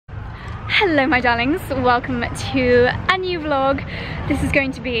Hello my darlings, welcome to a new vlog. This is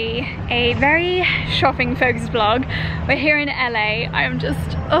going to be a very shopping focused vlog. We're here in LA. I am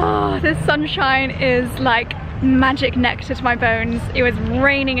just, oh, this sunshine is like magic nectar to my bones. It was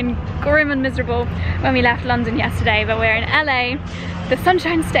raining and grim and miserable when we left London yesterday, but we're in LA, the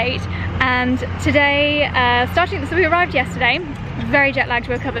Sunshine State, and today, so we arrived yesterday, very jet lagged,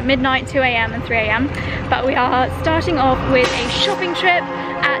 woke up at midnight, 2 AM and 3 AM, but we are starting off with a shopping trip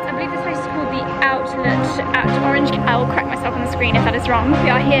at, I believe this place is called the Outlet at Orange. I will correct myself on the screen if that is wrong. We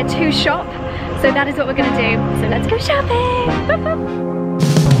are here to shop, so that is what we're gonna do. So let's go shopping!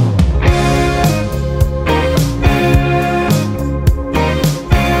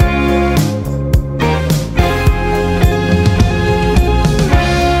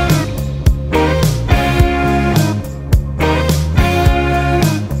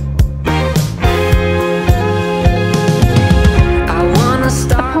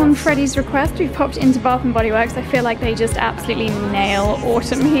 Freddie's request, we've popped into Bath & Body Works. I feel like they just absolutely nail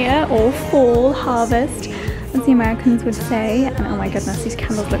autumn here, or fall, harvest, as the Americans would say. And oh my goodness, these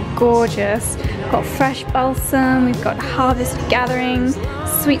candles look gorgeous. We've got fresh balsam, we've got harvest gathering,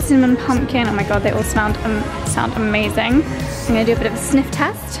 sweet cinnamon pumpkin. Oh my god, they all sound amazing. I'm gonna do a bit of a sniff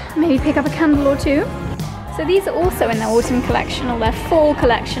test, maybe pick up a candle or two. So these are also in their autumn collection or their fall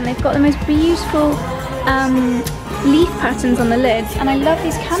collection. They've got the most beautiful leaf patterns on the lids, and I love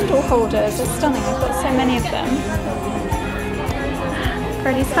these candle holders. They're stunning. I've got so many of them.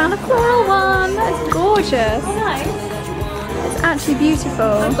 Freddie's found a floral one. That is gorgeous. Oh, nice. It's actually beautiful.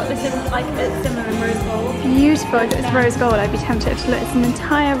 I've got this in like a similar in rose gold. Beautiful. If it was rose gold, I'd be tempted. Look, it's an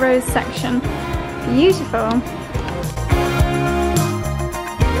entire rose section. Beautiful.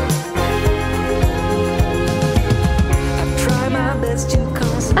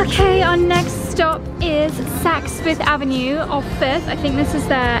 Okay, our next stop is Saks Fifth Avenue off 5th. I think this is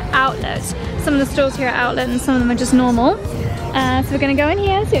their outlet. Some of the stores here are outlet and some of them are just normal. So we're gonna go in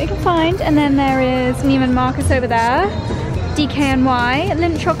here, see what we can find. And then there is Neiman Marcus over there, DKNY,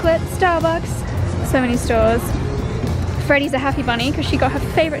 Lindt Chocolate, Starbucks, so many stores. Freddie's a happy bunny because she got her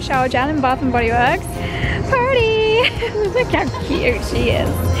favorite shower gel in Bath & Body Works. Party! Look how cute she is.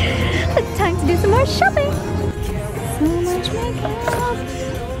 It's time to do some more shopping. So much makeup.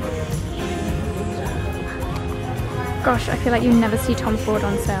 Gosh, I feel like you never see Tom Ford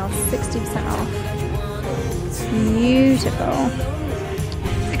on sale. 60% off. Beautiful.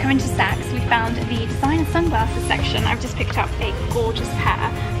 So coming to Saks, we found the designer sunglasses section. I've just picked up a gorgeous pair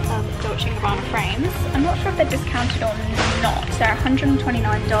of Dolce & Gabbana frames. I'm not sure if they're discounted or not. They're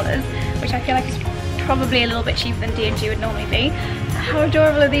 $129, which I feel like is probably a little bit cheaper than D&G would normally be. How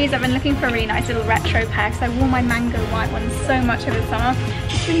adorable are these? I've been looking for a really nice little retro pair because I wore my mango white ones so much over the summer.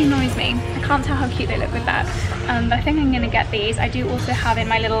 It really annoys me. I can't tell how cute they look with that. But I think I'm going to get these. I do also have in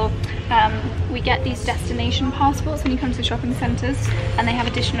my little, we get these destination passports when you come to the shopping centres, and they have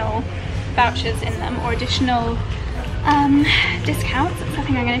additional vouchers in them or additional discounts. So I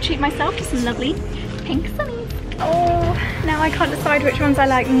think I'm going to treat myself to some lovely pink sunnies. Oh, now I can't decide which ones I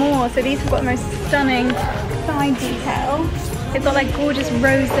like more. So these have got the most stunning side detail. They've got like gorgeous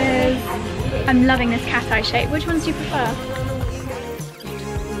roses. I'm loving this cat eye shape. Which ones do you prefer?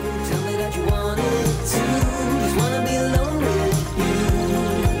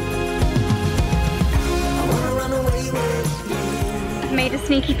 I've made a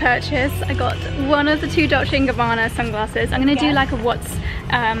sneaky purchase. I got one of the 2 Dolce & Gabbana sunglasses. I'm going to do like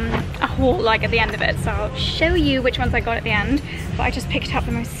a haul like at the end of it, so I'll show you which ones I got at the end. But I just picked up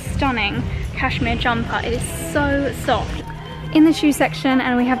the most stunning cashmere jumper. It is so soft. In the shoe section,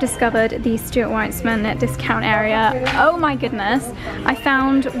 and we have discovered the Stuart Weitzman discount area. Oh my goodness, I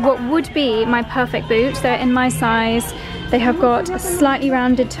found what would be my perfect boot. They're in my size. They have got a slightly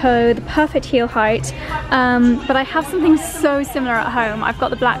rounded toe, the perfect heel height, but I have something so similar at home. I've got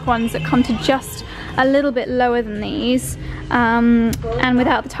the black ones that come to just a little bit lower than these, and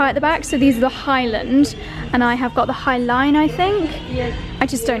without the tie at the back. So these are the Highland, and I have got the High Line, I think. I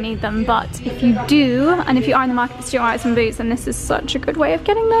just don't need them, but if you do, and if you are in the market for Stuart Weitzman boots, then this is such a good way of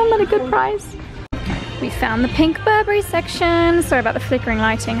getting them at a good price. We found the pink Burberry section. Sorry about the flickering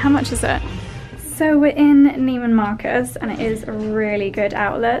lighting. How much is it? So we're in Neiman Marcus, and it is a really good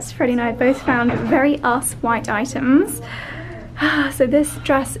outlet. Freddie and I both found very us white items. So this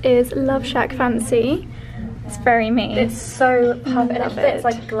dress is Love Shack Fancy. It's very me. It's so perfect. It fits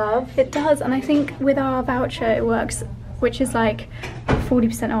like a glove. It does, and I think with our voucher it works, which is like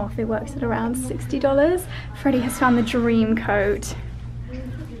 40% off. It works at around $60. Freddie has found the dream coat.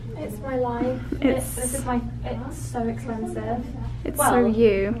 It's my life. It's so expensive. It's so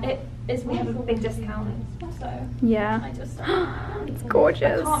you. is we have a big discount. So yeah. I just It's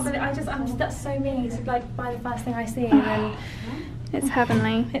gorgeous. I can't believe that's so me to like buy the first thing I see and then It's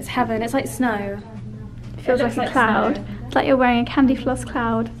heavenly. it's heaven. It's like snow. It feels like a cloud. Snow. It's like you're wearing a candy floss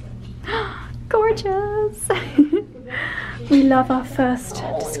cloud. Gorgeous. We love our first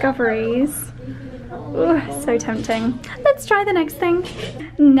discoveries. Ooh, so tempting. Let's try the next thing.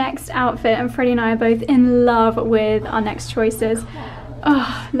 Next outfit, and Freddie and I are both in love with our next choices.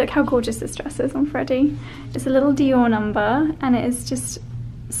 Oh, look how gorgeous this dress is on Freddie. It's a little Dior number and it is just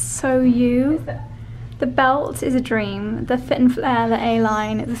so you. The belt is a dream. The fit and flare, the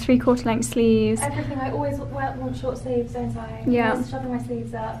A-line, the 3/4 length sleeves. Everything. I always want short sleeves, don't I? Yeah. I'm always shoving my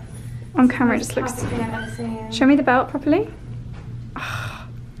sleeves up. On camera it just looks... Classic thing I've ever seen. Show me the belt properly. Oh,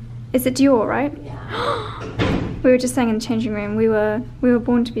 is it Dior, right? Yeah. We were just saying in the changing room, we were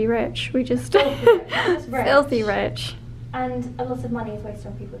born to be rich. We just... Filthy rich. And a lot of money is wasted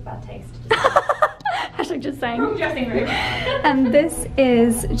on people with bad taste. Actually, just saying. Wrong dressing room. And this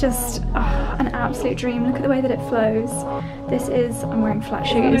is just an absolute dream. Look at the way that it flows. This is... I'm wearing flat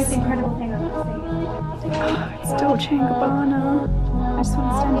It's the most shoes. incredible thing I've ever seen. Oh, it's Dolce & Gabbana. I just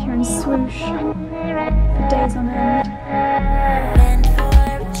want to stand here and swoosh for days on end.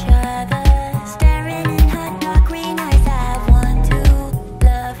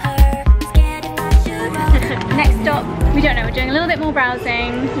 Next stop, we don't know, we're doing a little bit more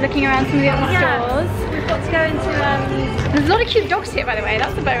browsing, looking around some of the other stores. We've got to go into There's a lot of cute dogs here, by the way,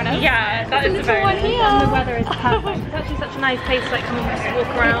 that's a bonus. yeah, that is a little one bonus. here. And the weather is perfect. It's actually such a nice place to like come and just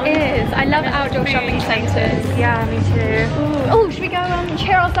walk around. It is. I love outdoor shopping centres. Yeah, me too. Oh, should we go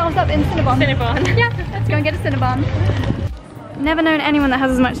cheer ourselves up in Cinnabon? Cinnabon. Yeah, let's go and get a Cinnabon. Never known anyone that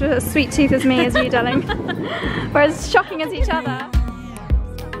has as much of a sweet tooth as me as you, darling. We're as shocking as each other.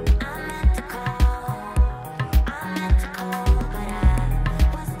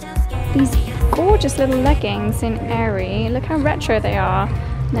 These gorgeous little leggings in Aerie. Look how retro they are.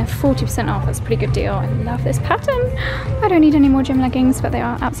 And they're 40% off, that's a pretty good deal. I love this pattern. I don't need any more gym leggings, but they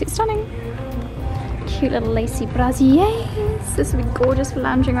are absolutely stunning. Cute little lacy brasiers. This would be gorgeous for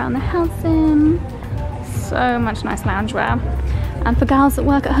lounging around the house in. So much nice loungewear. And for gals that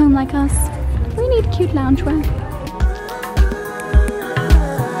work at home like us, we need cute loungewear.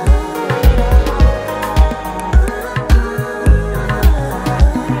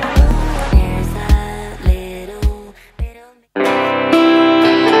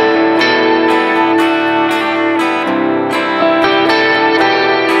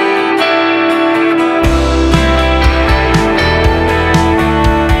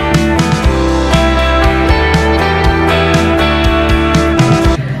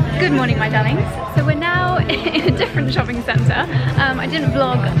 Shopping centre. I didn't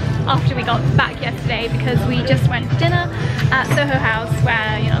vlog after we got back yesterday because we just went to dinner at Soho House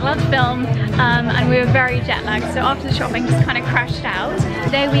where you're not allowed to film and we were very jet lagged, so after the shopping just kind of crashed out.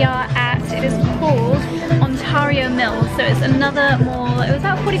 Today we are at, it is called Ontario Mills, so it's another mall. It was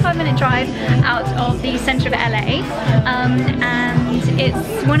about a 45-minute drive out of the centre of LA and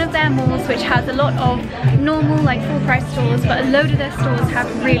it's one of their malls which has a lot of normal like full price stores, but a load of their stores have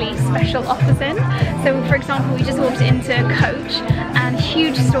really special offers in. So for example, we just walked into Coach and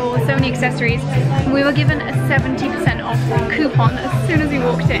huge store, so many accessories. We were given a 70% off coupon as soon as we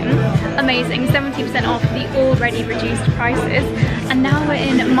walked in. Amazing, 70% off the already reduced prices. And now we're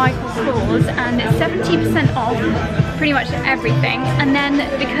in Michael's Kors and it's 70% off pretty much everything. And then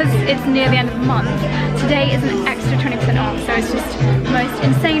because it's near the end of the month, today is an extra 20% off, so it's just the most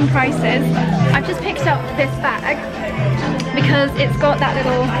insane prices. I've just picked up this bag because it's got that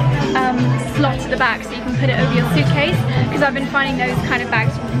little slot at the back so you can put it over your suitcase, because I've been finding those kind of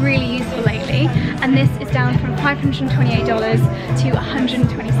bags really useful lately, and this is down from $528 to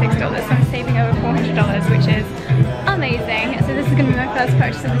 $126, so I'm saving over $400, which is amazing. So this is going to be my first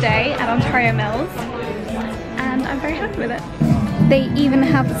purchase of the day at Ontario Mills and I'm very happy with it. They even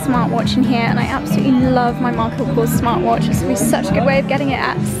have the smartwatch in here and I absolutely love my Michael Kors smartwatch. It's going to be such a good way of getting it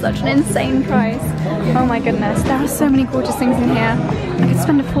at such an insane price. Oh my goodness, there are so many gorgeous things in here. I could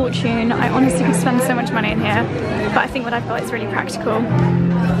spend a fortune. I honestly could spend so much money in here, but I think what I've got is really practical.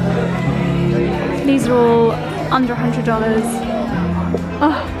 These are all under $100.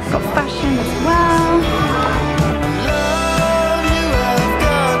 Oh, got fashion as well.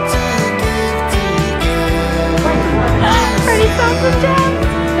 Pretty sounds of gems.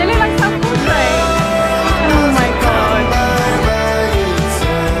 They look like self-portrait. Oh my god.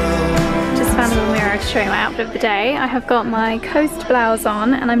 Just found a little mirror to show you my outfit outfit of the day. I have got my Coast blouse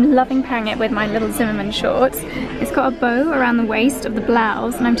on and I'm loving pairing it with my little Zimmermann shorts. It's got a bow around the waist of the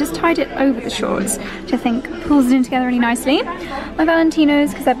blouse and I've just tied it over the shorts, which I think pulls it in together really nicely. My Valentinos,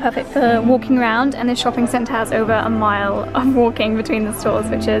 because they're perfect for walking around, and this shopping centre has over a mile of walking between the stores,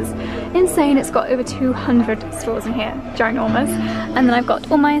 which is insane. It's got over 200 stores in here, ginormous. And then I've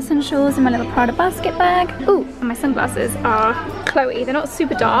got all my essentials in my little Prada basket bag. Ooh, and my sunglasses are Chloe. They're not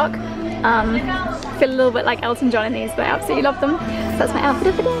super dark. Feel a little bit like Elton John in these, but I absolutely love them. So that's my outfit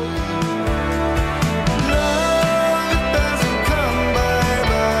of the day.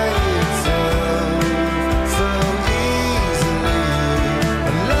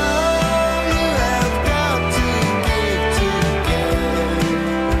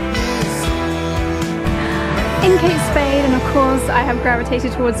 In Kate Spade, and of course I have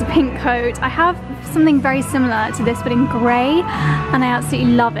gravitated towards the pink coat. I have something very similar to this but in grey, and I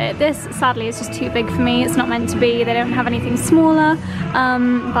absolutely love it. This sadly is just too big for me. It's not meant to be. They don't have anything smaller,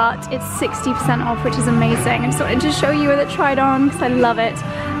 but it's 60% off, which is amazing. I just wanted to show you with it tried on because I love it.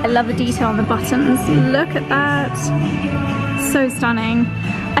 I love the detail on the buttons. Look at that. So stunning.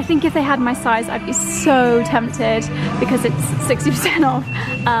 I think if they had my size I'd be so tempted because it's 60% off,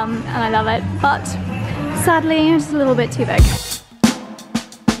 and I love it, but sadly, it's a little bit too big.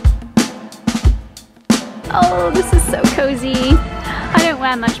 Oh, this is so cozy. I don't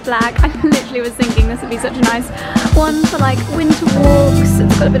wear much black. I literally was thinking this would be such a nice one for like winter walks.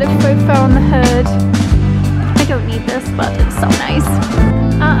 It's got a bit of faux fur on the hood. I don't need this, but it's so nice.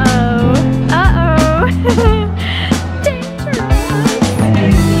 Uh-oh. Uh-oh.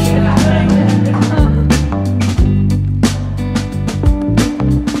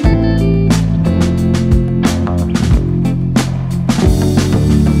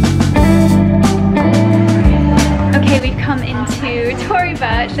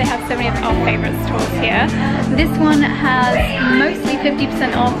 They have so many of our favourite stores here. This one has mostly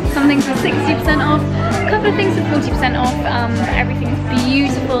 50% off, some things are 60% off, a couple of things are 40% off, everything's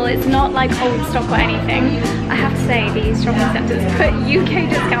beautiful. It's not like old stock or anything. I have to say these shopping centres put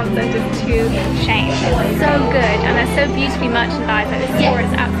UK discount centres to shame. It's so good and they're so beautifully merchandised. Like, this store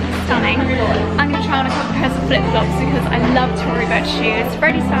is absolutely stunning. I'm going to try on a couple of pairs of flip-flops because I love Tory Burch shoes.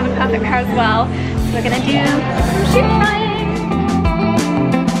 Freddie's found a perfect pair as well. So we're going to do some shoe trying.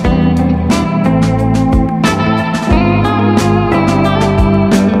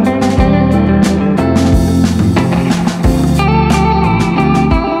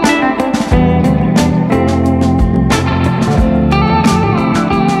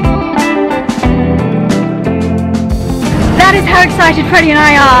 That is how excited Freddie and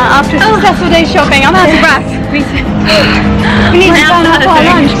I are after a successful day's shopping. I'm out of breath. We need to go out for our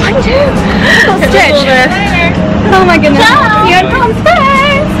lunch. Mine too. Got Stitch. Oh my goodness. Ciao. See you in Palm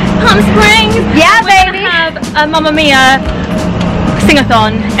Springs. Palm Springs. Yeah, baby. We're gonna have a Mamma Mia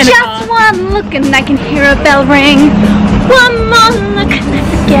sing-a-thon in the car. Just one look and I can hear a bell ring. One more look and I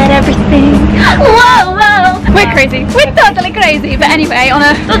forget everything. Whoa, whoa. We're crazy. We're totally crazy. But anyway, on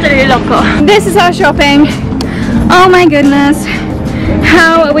a totally loco. This is our shopping. Oh my goodness,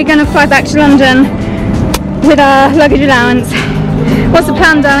 how are we going to fly back to London with our luggage allowance? What's the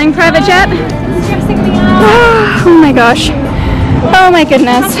plan, darling? Private jet? Oh my gosh. Oh my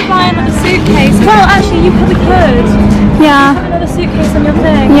goodness. You have to buy another suitcase. Well, actually, you probably could. Yeah. Have another suitcase on your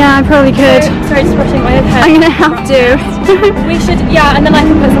thing. Yeah, I probably could. Sorry, it's brushing my head. I'm going to have to. We should, yeah, and then I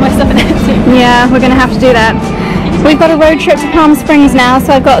can put some of my stuff in it too. Yeah, we're going to have to do that. We've got a road trip to Palm Springs now,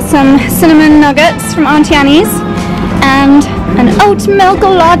 so I've got some cinnamon nuggets from Auntie Annie's and an oat milk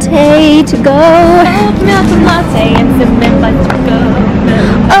latte to go. Oat milk latte and cinnamon to go.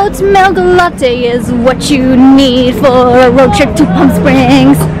 Oat milk latte is what you need for a road trip to Palm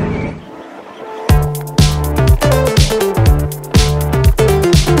Springs.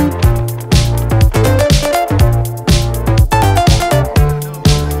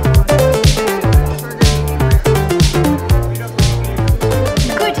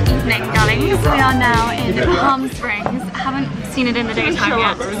 We are now in Palm Springs. I haven't seen it in the daytime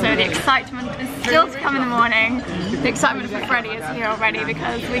yet, so the excitement is still to come in the morning. The excitement for Freddie is here already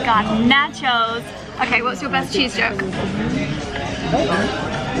because we got nachos. Okay, what's your best cheese joke?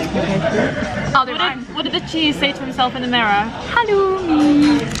 I'll do mine. What did the cheese say to himself in the mirror? Hello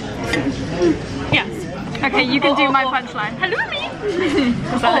me. Yes. Okay, you can do my punchline. Hello me.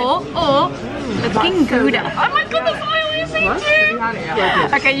 Or Looking Gouda. Oh my god, that's what I always say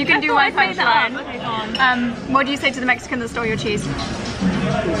too! Okay, you can do my punchline. Okay, go on. What do you say to the Mexican that stole your cheese?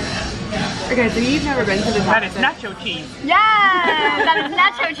 Okay, so you've never been to the top. That is nacho cheese. Yeah, that is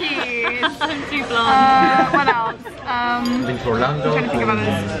nacho cheese. I'm too blonde. What else? I'm trying to think about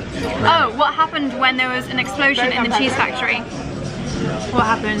this. Oh, what happened when there was an explosion in the cheese factory? What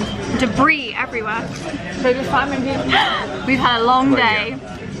happened? Debris everywhere. So just timing here. We've had a long day.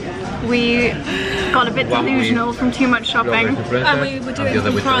 We got a bit delusional from too much shopping. And we were doing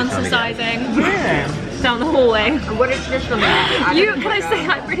some francisizing down the hallway. And what is traditional? Can I say,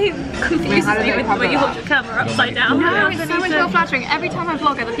 that really confuses me with the way you hold your camera upside down. No, it's so much more flattering. Every time I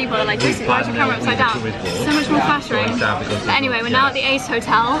vlog, other people are like, Lucy, why is your camera upside down? So much more flattering. But anyway, we're now at the Ace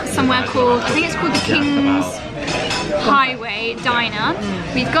Hotel, somewhere called, I think it's called the King's Highway Diner.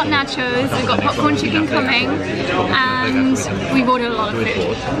 We've got nachos, we've got popcorn chicken coming, and we've ordered a lot of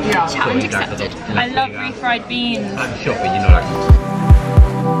food. Yeah. Challenge accepted. I love refried beans. I'm shopping, you know, like.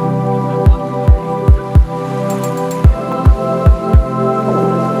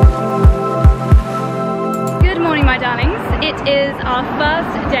 It is our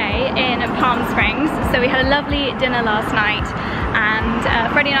first day in Palm Springs, so we had a lovely dinner last night,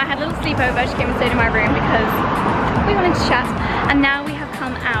 and Freddie and I had a little sleepover. She came and stayed in my room because we wanted to chat, and now we have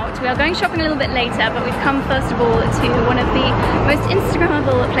come out. We are going shopping a little bit later, but we've come first of all to one of the most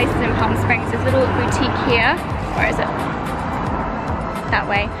Instagrammable places in Palm Springs, this little boutique here. Where is it? That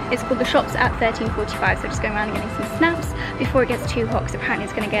way. It's called the Shops at 1345, so just going around and getting some snaps before it gets too hot, because apparently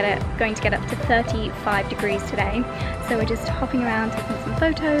it's going to get up to 35 degrees today. So we're just hopping around taking some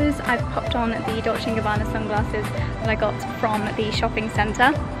photos. I've popped on the Dolce & Gabbana sunglasses that I got from the shopping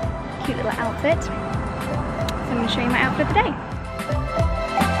centre. Cute little outfit. So I'm going to show you my outfit of the day.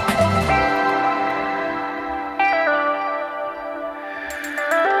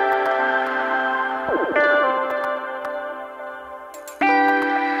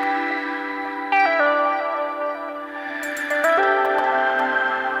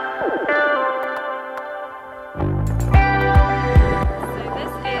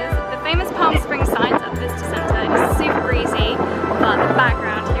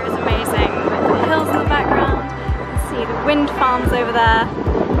 Farms over there.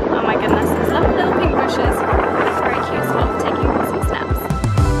 Oh my goodness, there's lovely little pink bushes. It's a very cute spot for taking some snaps.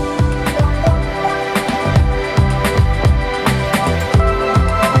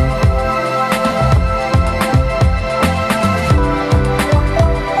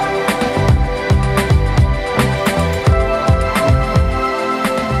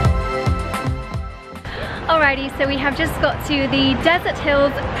 Alrighty, so we have just got to the Desert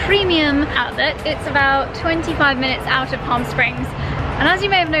Hills Premium Outlet. It's about 25 minutes out of Palm Springs. And as you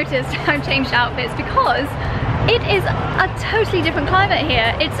may have noticed, I've changed outfits because it is a totally different climate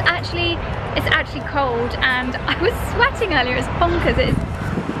here. It's actually cold, and I was sweating earlier. It's bonkers.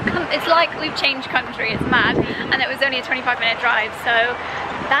 It's like we've changed country. It's mad. And it was only a 25-minute drive, so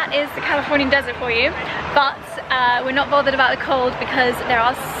that is the Californian desert for you. But we're not bothered about the cold because there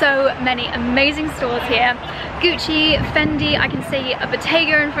are so many amazing stores here. Gucci, Fendi, I can see a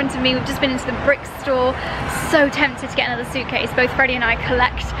Bottega in front of me. We've just been into the Brick store. So tempted to get another suitcase. Both Freddie and I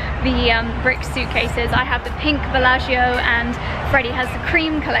collect the Brick suitcases. I have the pink Bellagio and Freddie has the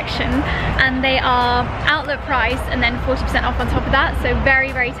cream collection, and they are outlet price and then 40% off on top of that. So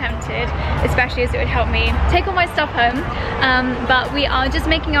very, very tempted, especially as it would help me take all my stuff home. But we are just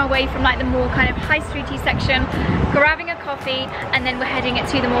making our way from like the more kind of high streety section, grabbing a coffee, and then we're heading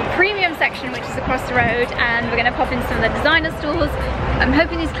to the more premium section, which is across the road, and we're going to pop in some of the designer stores. I'm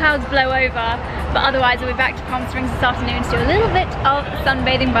hoping these clouds blow over, but otherwise we'll be back to Palm Springs this afternoon to do a little bit of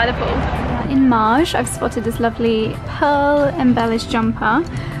sunbathing by the pool. In Marge, I've spotted this lovely pearl embellished jumper.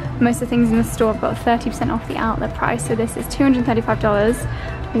 Most of the things in the store have got 30% off the outlet price, so this is $235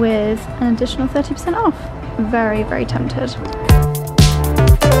 with an additional 30% off. Very, very tempted.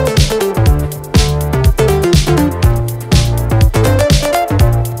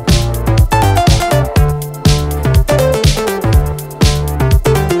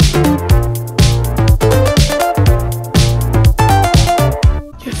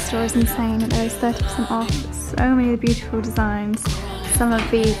 Insane, there is 30% off. So many beautiful designs. Some of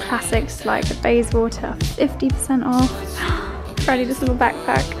the classics like the Bayswater, 50% off. Freddie, this little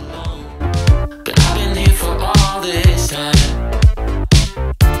backpack. But I've been here for all this time.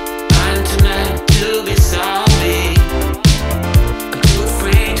 I'm tonight to be sorry. I'm too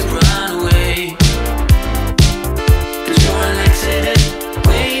afraid to run away. 'Cause you're an accident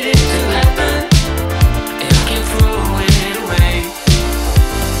waiting to happen, and I can throw it away.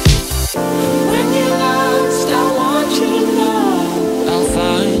 When you're lost, I want you to know I'll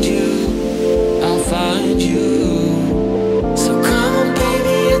find you, I'll find you. So come on,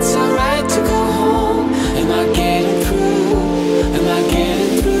 baby.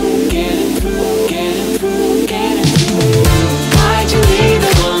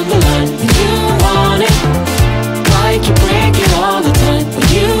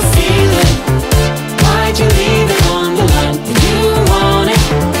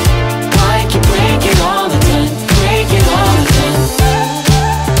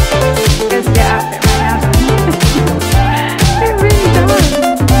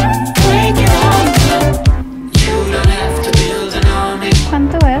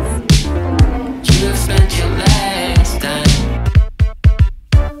 dress. You have spent your last dime.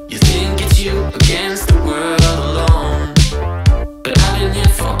 You think it's you against the world alone, but I've been here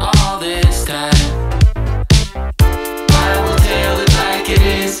for all this time. I will tell it like it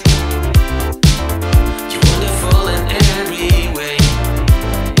is. You're wonderful in every way.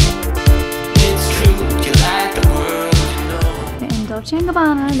 It's true, you like the world, you know. In Dolce &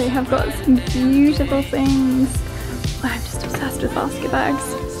 Gabbana, they have got some beautiful things. I'm just obsessed with basket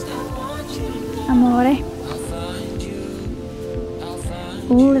bags. Amore.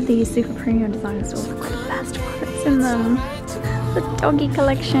 All of these super premium designer stores have got the best products in them. The doggy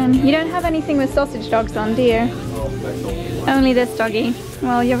collection. You don't have anything with sausage dogs on, do you? Only this doggy.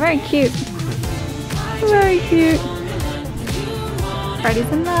 Well, you're very cute. Very cute. Freddy's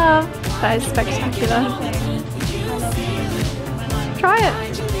in love. That is spectacular. Try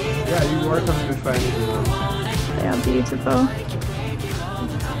it. Yeah, you work on it before anything. They are beautiful.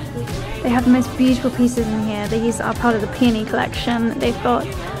 They have the most beautiful pieces in here. These are part of the Peony collection. They've got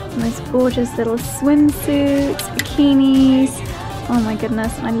the most gorgeous little swimsuits, bikinis. Oh my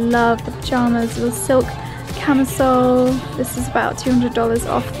goodness, and I love the pajamas, little silk camisole. This is about $200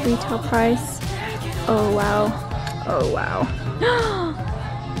 off the retail price. Oh wow, oh wow.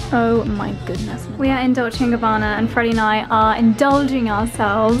 Oh my goodness. We are in Dolce & Gabbana and Freddie and I are indulging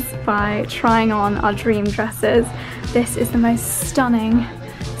ourselves by trying on our dream dresses. This is the most stunning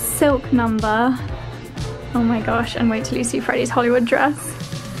silk number. Oh my gosh, and wait till you see Freddie's Hollywood dress.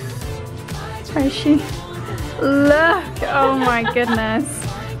 Where is she? Look! Oh my goodness.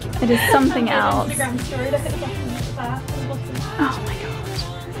 It is something else. Oh my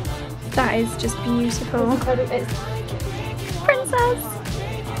god. That is just beautiful. Princess!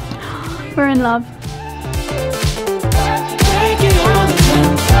 We're in love.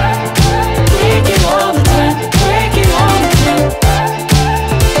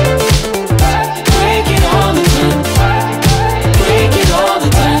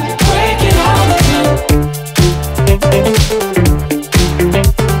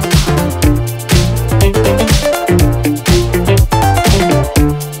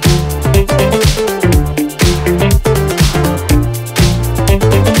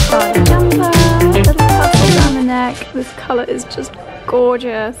 This colour is just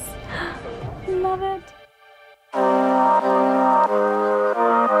gorgeous. Love it.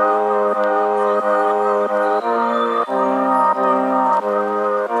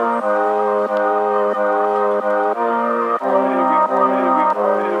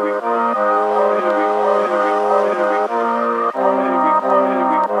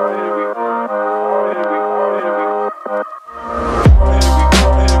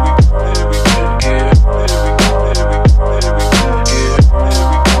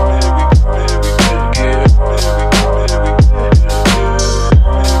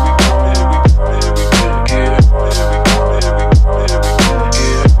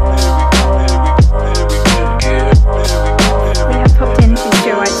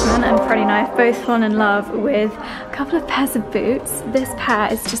 Both fallen in love with a couple of pairs of boots. This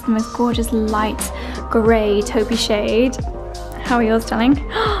pair is just the most gorgeous light grey taupey shade. How are yours, darling?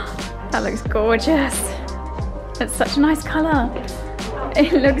 That looks gorgeous. It's such a nice colour.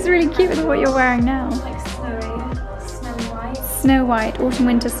 It looks really cute with what you're wearing now. Like snowy white. Snow white, autumn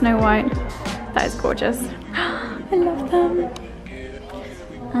winter snow white. That is gorgeous. I love them.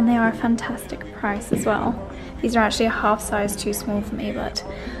 And they are a fantastic price as well. These are actually a half size too small for me, but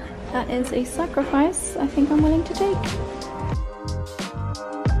that is a sacrifice I think I'm willing to take.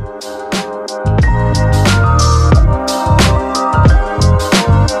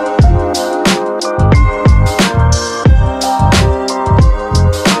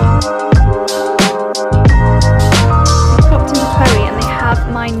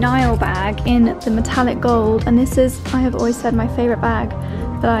 In the metallic gold, and this is, I have always said, my favourite bag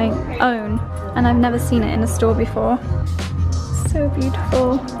that I own, and I've never seen it in a store before. So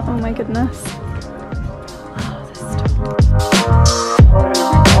beautiful. Oh my goodness. Oh, this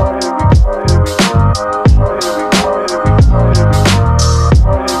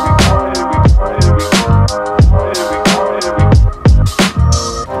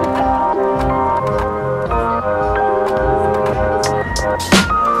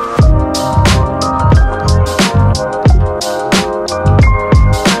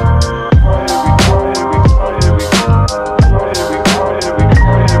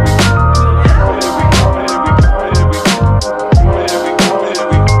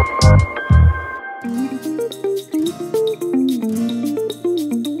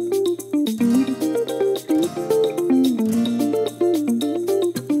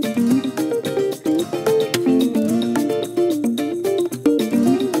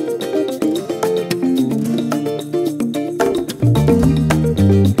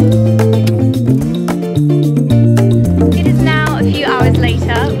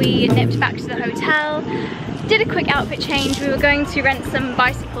did a quick outfit change. We were going to rent some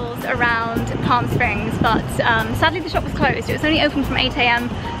bicycles around Palm Springs, but sadly the shop was closed. It was only open from 8 AM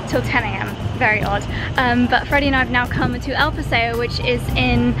till 10 AM. Very odd. But Freddie and I have now come to El Paseo, which is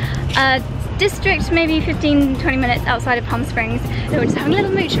in a district maybe 15-20 minutes outside of Palm Springs. So we're just having a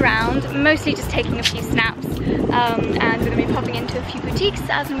little mooch around, mostly just taking a few snaps, and we're going to be popping into a few boutiques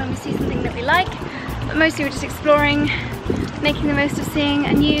as and when we see something that we like. But mostly we're just exploring, making the most of seeing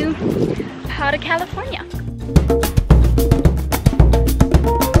a new part of California.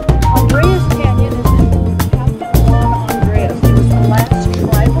 Andreas Canyon is named for Captain Juan Andreas. He was the last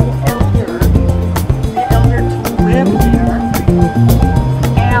tribal elder to live there.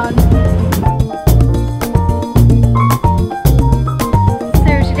 And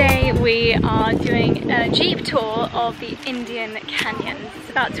so today we are doing a jeep tour of the Indian Canyons. It's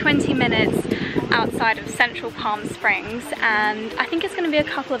about 20 minutes outside of central Palm Springs, and I think it's going to be a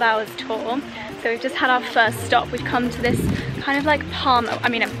couple of hours tour. So we've just had our first stop. We've come to this kind of like palm, I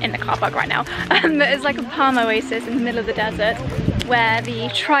mean I'm in the car park right now, but it's like a palm oasis in the middle of the desert where the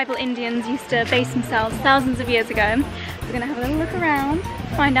tribal Indians used to base themselves thousands of years ago. So we're going to have a little look around,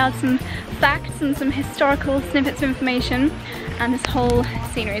 find out some facts and some historical snippets of information, and this whole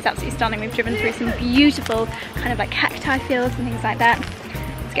scenery is absolutely stunning. We've driven through some beautiful kind of like cacti fields and things like that.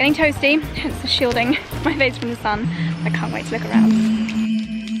 It's getting toasty, hence the shielding my face from the sun. I can't wait to look around.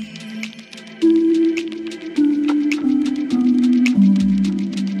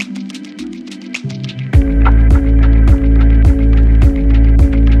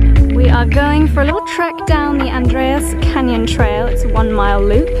 We are going for a little trek down the Andreas Canyon Trail. It's a 1 mile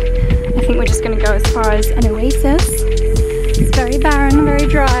loop. I think we're just going to go as far as an oasis. It's very barren, very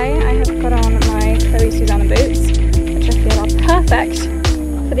dry. I have got on my Chloe Susanna boots, which I feel are perfect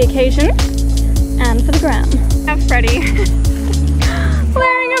for the occasion and for the gram. I have Freddie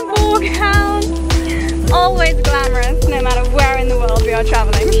wearing a ball gown. Always glamorous, no matter where in the world we are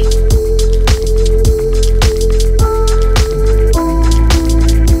traveling.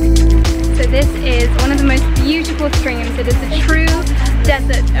 So this is one of the most beautiful streams. It is a true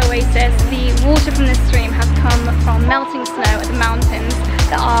desert oasis. The water from this stream has come from melting snow at the mountains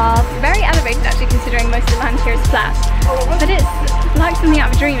that are very elevated, actually, considering most of the land here is flat. But it's like something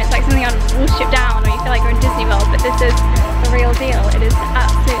out of a dream. It's like something on a watership down, or you feel like you're in Disney World, but this is the real deal. It is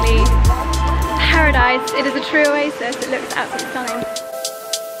absolutely paradise. It is a true oasis. It looks absolutely stunning.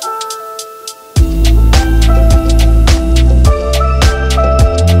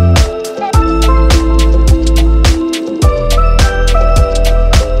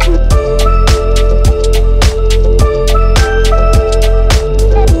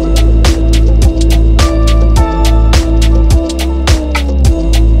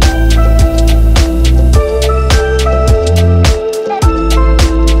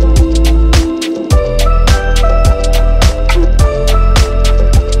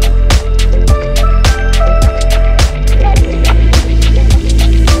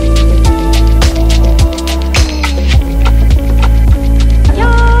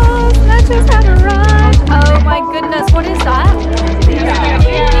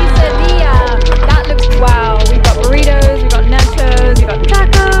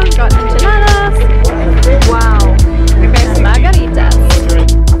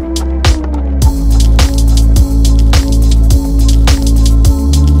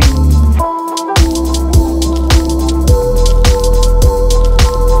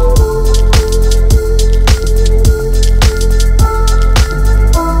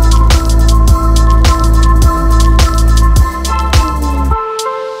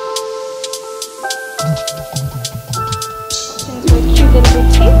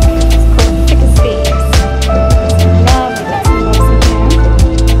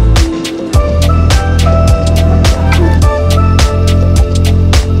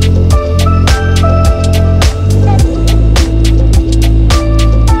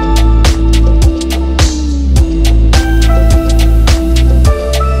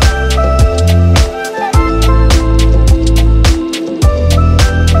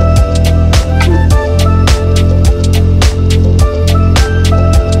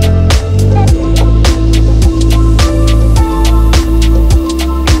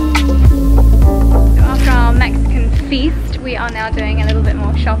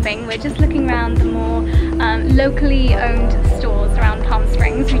 We're just looking around the more locally owned stores around Palm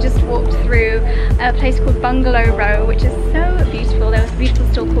Springs. We just walked through a place called Bungalow Row, which is so beautiful. There was a beautiful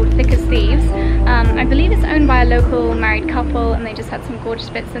store called Thick as Thieves. I believe it's owned by a local married couple, and they just had some gorgeous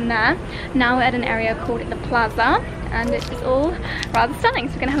bits in there. Now we're at an area called the Plaza, and it is all rather stunning.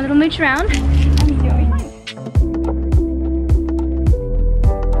 So we're gonna have a little mooch around and see what we find.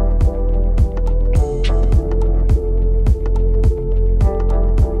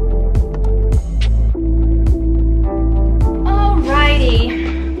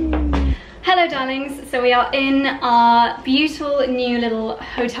 we are in our beautiful new little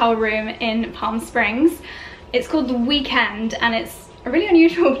hotel room in Palm Springs. It's called The Weekend, and it's a really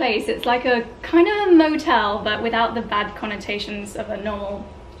unusual place. It's like a kind of a motel, but without the bad connotations of a normal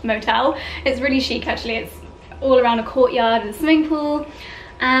motel. It's really chic actually. It's all around a courtyard with a swimming pool,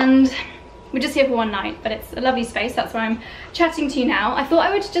 and we're just here for one night, but it's a lovely space. That's why I'm chatting to you now. I thought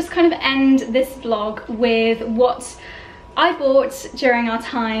I would just kind of end this vlog with what I bought during our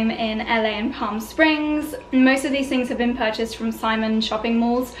time in LA and Palm Springs. Most of these things have been purchased from Simon shopping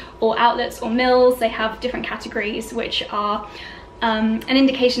malls or outlets or mills. They have different categories which are an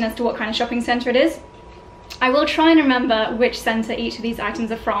indication as to what kind of shopping center it is. I will try and remember which center each of these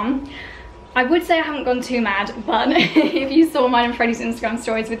items are from. I would say I haven't gone too mad, but if you saw mine and Freddie's Instagram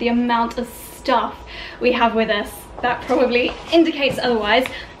stories with the amount of stuff we have with us, that probably indicates otherwise.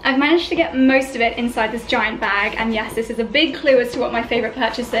 I've managed to get most of it inside this giant bag, and yes, this is a big clue as to what my favorite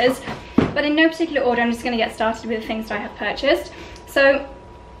purchase is, but in no particular order. I'm just going to get started with the things that I have purchased. So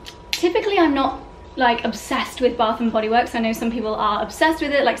typically I'm not like obsessed with Bath and Body Works. I know some people are obsessed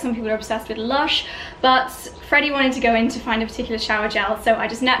with it, like some people are obsessed with Lush, but Freddie wanted to go in to find a particular shower gel, so I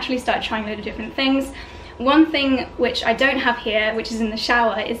just naturally started trying a load of different things. One thing which I don't have here, which is in the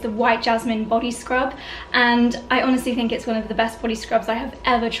shower, is the White Jasmine body scrub, and I honestly think it's one of the best body scrubs I have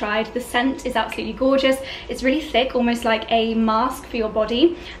ever tried. The scent is absolutely gorgeous. It's really thick, almost like a mask for your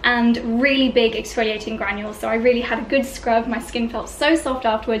body, and really big exfoliating granules, so I really had a good scrub. My skin felt so soft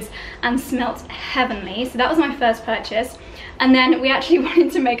afterwards and smelt heavenly, so that was my first purchase. And then we actually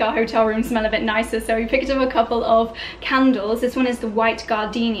wanted to make our hotel room smell a bit nicer, so we picked up a couple of candles. This one is the White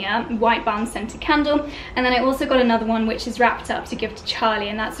Gardenia White Balm Scented Candle, and then I also got another one which is wrapped up to give to Charlie,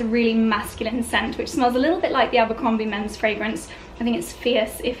 and that's a really masculine scent which smells a little bit like the Abercrombie men's fragrance. I think it's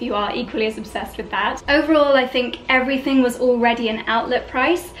fierce if you are equally as obsessed with that. Overall, I think everything was already an outlet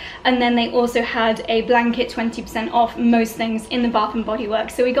price, and then they also had a blanket 20% off most things in the Bath and Body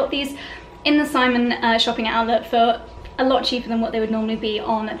Works. So we got these in the Simon shopping outlet for a lot cheaper than what they would normally be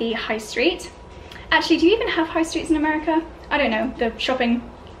on the high street. Actually, do you even have high streets in America? I don't know, the shopping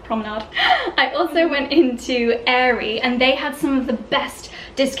promenade. I also went into Aerie, and they had some of the best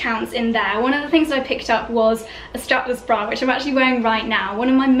discounts in there. One of the things I picked up was a strapless bra, which I'm actually wearing right now. One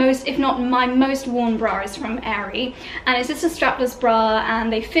of my most, if not my most worn bra, is from Aerie, and it's just a strapless bra,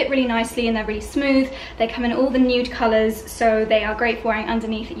 and they fit really nicely and they're really smooth. They come in all the nude colors, so they are great for wearing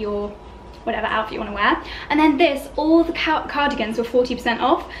underneath your whatever outfit you want to wear. And then this, all the cardigans were 40%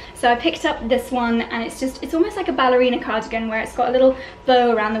 off, so I picked up this one, and it's almost like a ballerina cardigan where it's got a little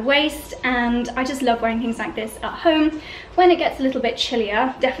bow around the waist, and I just love wearing things like this at home when it gets a little bit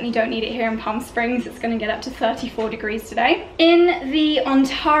chillier. Definitely don't need it here in Palm Springs. It's going to get up to 34 degrees today. In the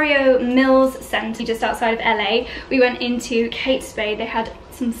Ontario Mills Centre just outside of LA, we went into Kate Spade. They had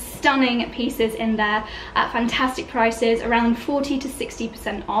some stunning pieces in there at fantastic prices, around 40 to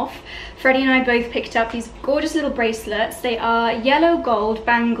 60% off. Freddie and I both picked up these gorgeous little bracelets. They are yellow gold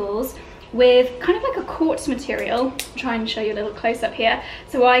bangles with kind of like a quartz material. I'll try and show you a little close up here.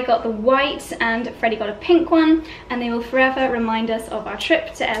 So I got the white and Freddie got a pink one, and they will forever remind us of our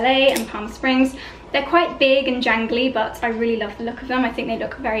trip to LA and Palm Springs. They're quite big and jangly, but I really love the look of them. I think they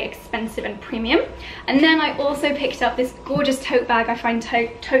look very expensive and premium. And then I also picked up this gorgeous tote bag. I find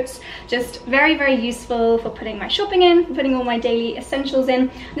totes just very, very useful for putting my shopping in, for putting all my daily essentials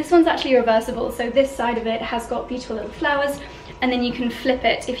in. This one's actually reversible, so this side of it has got beautiful little flowers, and then you can flip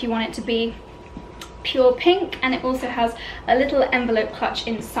it if you want it to be pure pink, and it also has a little envelope clutch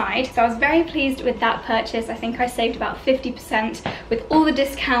inside. So I was very pleased with that purchase. I think I saved about 50% with all the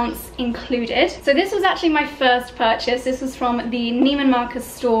discounts included. So this was actually my first purchase. This was from the Neiman Marcus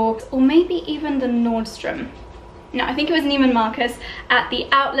store, or maybe even the Nordstrom. No, I think it was Neiman Marcus at the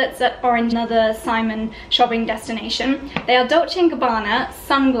outlets at Orange, another Simon shopping destination. They are Dolce & Gabbana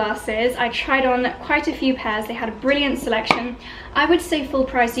sunglasses. I tried on quite a few pairs. They had a brilliant selection. I would say full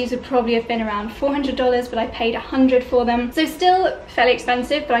price these would probably have been around $400, but I paid $100 for them. So still fairly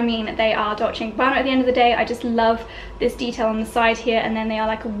expensive, but I mean, they are Dolce & Gabbana at the end of the day. I just love this detail on the side here, and then they are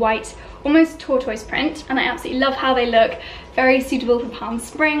like a white, almost tortoise print, and I absolutely love how they look. Very suitable for Palm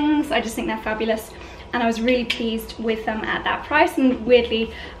Springs. I just think they're fabulous, and I was really pleased with them at that price. And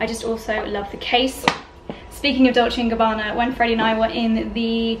weirdly, I just also love the case. Speaking of Dolce & Gabbana, when Freddie and I were in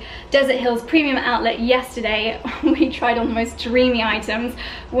the Desert Hills Premium Outlet yesterday, we tried on the most dreamy items,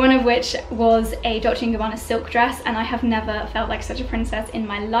 one of which was a Dolce & Gabbana silk dress, and I have never felt like such a princess in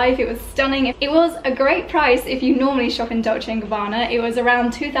my life. It was stunning. It was a great price if you normally shop in Dolce & Gabbana. It was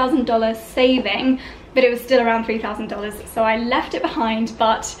around $2,000 saving, but it was still around $3,000, so I left it behind,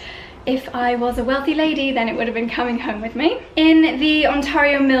 but If I was a wealthy lady, then it would have been coming home with me. In the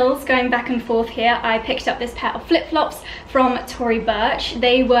Ontario Mills, going back and forth here, I picked up this pair of flip-flops from Tory Burch.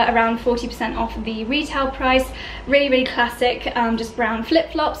 They were around 40% off the retail price. Really, really classic, just brown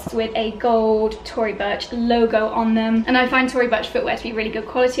flip-flops with a gold Tory Burch logo on them. And I find Tory Burch footwear to be really good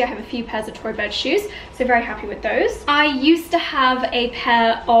quality. I have a few pairs of Tory Burch shoes, so very happy with those. I used to have a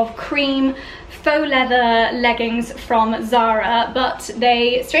pair of cream faux leather leggings from Zara, but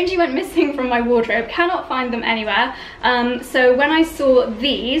they strangely went missing from my wardrobe. Cannot find them anywhere. So when I saw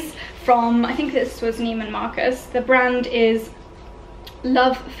these from, I think this was Neiman Marcus, the brand is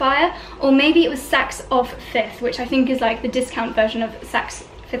Love Fire, or maybe it was Saks off Fifth, which I think is like the discount version of Saks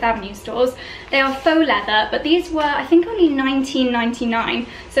Fifth Avenue stores. They are faux leather, but these were, I think, only $19.99.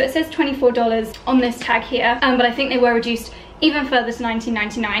 So it says $24 on this tag here, but I think they were reduced even further to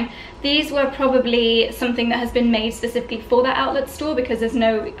 $19.99. These were probably something that has been made specifically for that outlet store because there's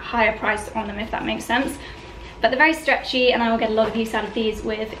no higher price on them, if that makes sense. But they're very stretchy, and I will get a lot of use out of these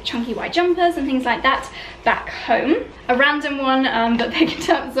with chunky white jumpers and things like that back home. A random one, but picked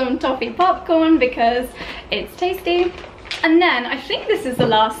up some toffee popcorn because it's tasty. And then I think this is the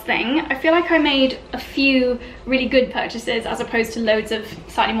last thing. I feel like I made a few really good purchases as opposed to loads of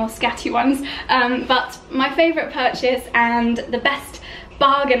slightly more scatty ones. But my favourite purchase and the best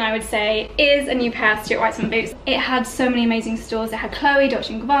bargain, I would say, is a new pair of Stuart Weitzman boots. It had so many amazing stores. It had Chloe,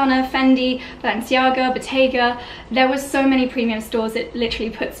 Dolce & Gabbana, Fendi, Balenciaga, Bottega. There was so many premium stores, it literally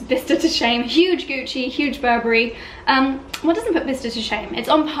puts Vista to shame. Huge Gucci, huge Burberry. What doesn't put Vista to shame? It's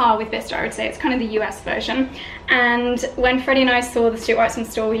on par with Vista, I would say. It's kind of the US version. And when Freddie and I saw the Stuart Weitzman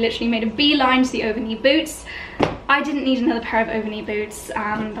store, we literally made a beeline to the over-knee boots. I didn't need another pair of over-knee boots,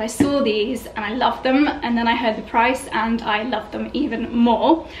 but I saw these and I loved them, and then I heard the price and I loved them even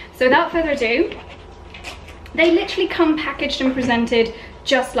more. So without further ado, they literally come packaged and presented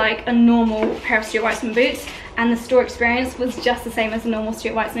just like a normal pair of Stuart Weitzman boots, and the store experience was just the same as the normal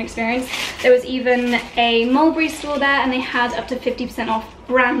Stuart Weitzman experience. There was even a Mulberry store there, and they had up to 50% off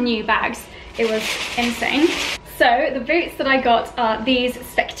brand new bags. It was insane. So the boots that I got are these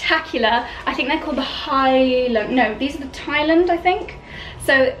spectacular, I think they're called the Highland, no, these are the Thailand, I think.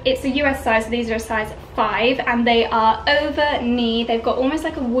 So it's a US size, so these are a size 5, and they are over knee. They've got almost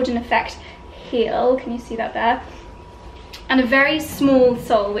like a wooden effect heel, can you see that there? And a very small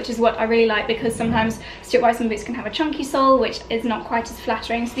sole, which is what I really like, because sometimes Stuart Weitzman boots can have a chunky sole, which is not quite as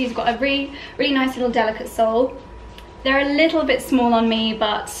flattering. So these have got a really, really nice little delicate sole. They're a little bit small on me,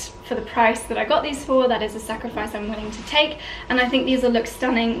 but for the price that I got these for, that is a sacrifice I'm willing to take. And I think these will look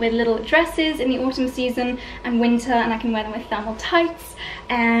stunning with little dresses in the autumn season and winter, and I can wear them with thermal tights.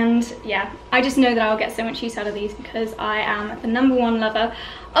 And yeah, I just know that I'll get so much use out of these because I am the #1 lover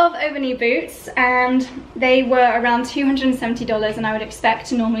of over-knee boots, and they were around $270, and I would expect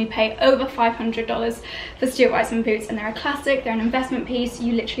to normally pay over $500 for Stuart Weitzman boots. And they're a classic, they're an investment piece.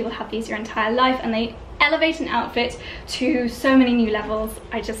 You literally will have these your entire life, and they elevate an outfit to so many new levels.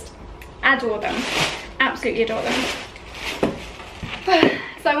 I just adore them, absolutely adore them.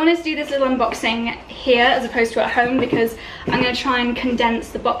 So I wanted to do this little unboxing here as opposed to at home, because I'm going to try and condense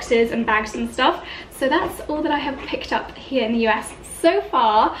the boxes and bags and stuff. So that's all that I have picked up here in the US so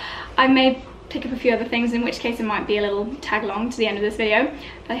far. I may pick up a few other things, in which case it might be a little tag along to the end of this video.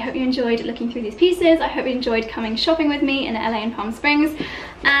 But I hope you enjoyed looking through these pieces. I hope you enjoyed coming shopping with me in LA and Palm Springs.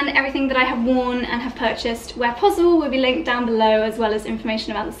 And everything that I have worn and have purchased where possible will be linked down below, as well as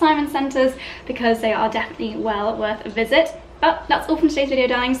information about the Simon Centres, because they are definitely well worth a visit. But that's all from today's video,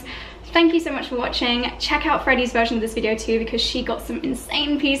 darlings. Thank you so much for watching. Check out Freddie's version of this video too, because she got some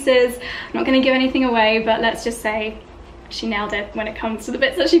insane pieces. I'm not going to give anything away, but let's just say she nailed it when it comes to the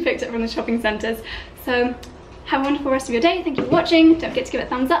bits that she picked up from the shopping centres. So have a wonderful rest of your day. Thank you for watching. Don't forget to give it a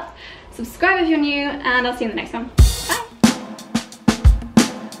thumbs up. Subscribe if you're new, and I'll see you in the next one.